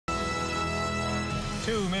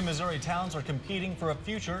Two mid-Missouri towns are competing for a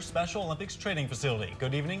future Special Olympics training facility.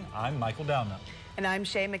 Good evening, I'm Michael Downa. And I'm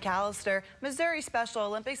Shay McAllister. Missouri Special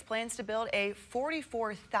Olympics plans to build a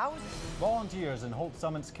 44,000. Volunteers in Holt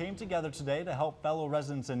Summits came together today to help fellow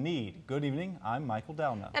residents in need. Good evening, I'm Michael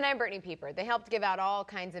Downa. And I'm Brittany Pieper. They helped give out all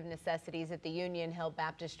kinds of necessities at the Union Hill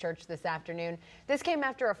Baptist Church this afternoon. This came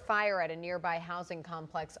after a fire at a nearby housing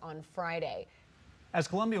complex on Friday. As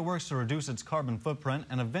Columbia works to reduce its carbon footprint,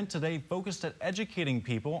 an event today focused at educating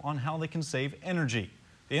people on how they can save energy.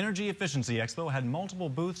 The Energy Efficiency Expo had multiple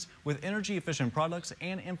booths with energy-efficient products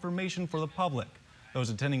and information for the public. Those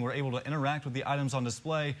attending were able to interact with the items on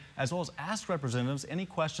display, as well as ask representatives any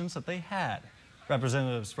questions that they had.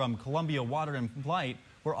 Representatives from Columbia Water and Light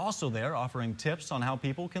were also there offering tips on how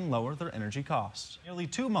people can lower their energy costs. Nearly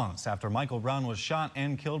 2 months after Michael Brown was shot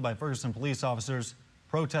and killed by Ferguson police officers,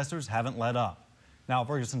 protesters haven't let up. Now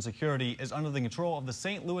Ferguson security is under the control of the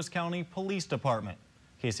St. Louis County Police Department.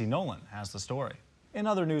 Casey Nolan has the story. In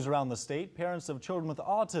other news around the state, parents of children with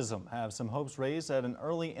autism have some hopes raised at an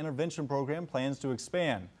early intervention program plans to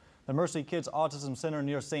expand. The Mercy Kids Autism Center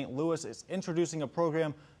near St. Louis is introducing a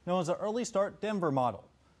program known as the Early Start Denver model.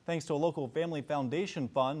 Thanks to a local family foundation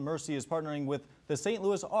fund, Mercy is partnering with the St.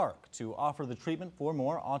 Louis ARC to offer the treatment for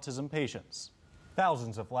more autism patients.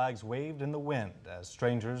 Thousands of flags waved in the wind as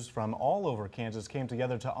strangers from all over Kansas came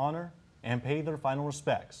together to honor and pay their final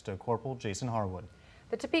respects to Corporal Jason Harwood.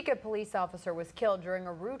 The Topeka police officer was killed during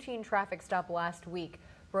a routine traffic stop last week.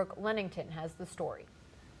 Brooke Lennington has the story.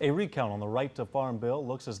 A recount on the right to farm bill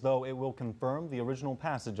looks as though it will confirm the original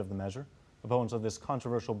passage of the measure. Opponents of this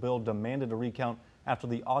controversial bill demanded a recount after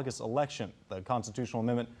the August election. The constitutional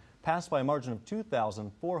amendment passed by a margin of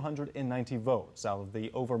 2,490 votes out of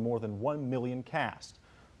the over more than 1 million cast.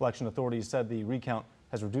 Election authorities said the recount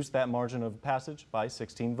has reduced that margin of passage by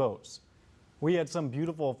 16 votes. We had some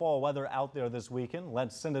beautiful fall weather out there this weekend.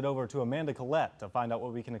 Let's send it over to Amanda Collette to find out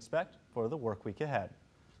what we can expect for the work week ahead.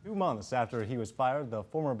 2 months after he was fired, the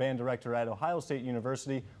former band director at Ohio State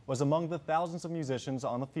University was among the thousands of musicians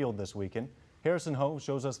on the field this weekend. Harrison Hove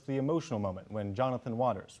shows us the emotional moment when Jonathan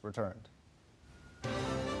Waters returned.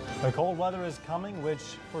 The cold weather is coming, which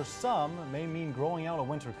for some may mean growing out a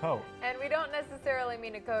winter coat. And we don't necessarily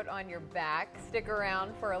mean a coat on your back. Stick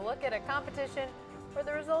around for a look at a competition where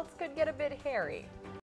the results could get a bit hairy.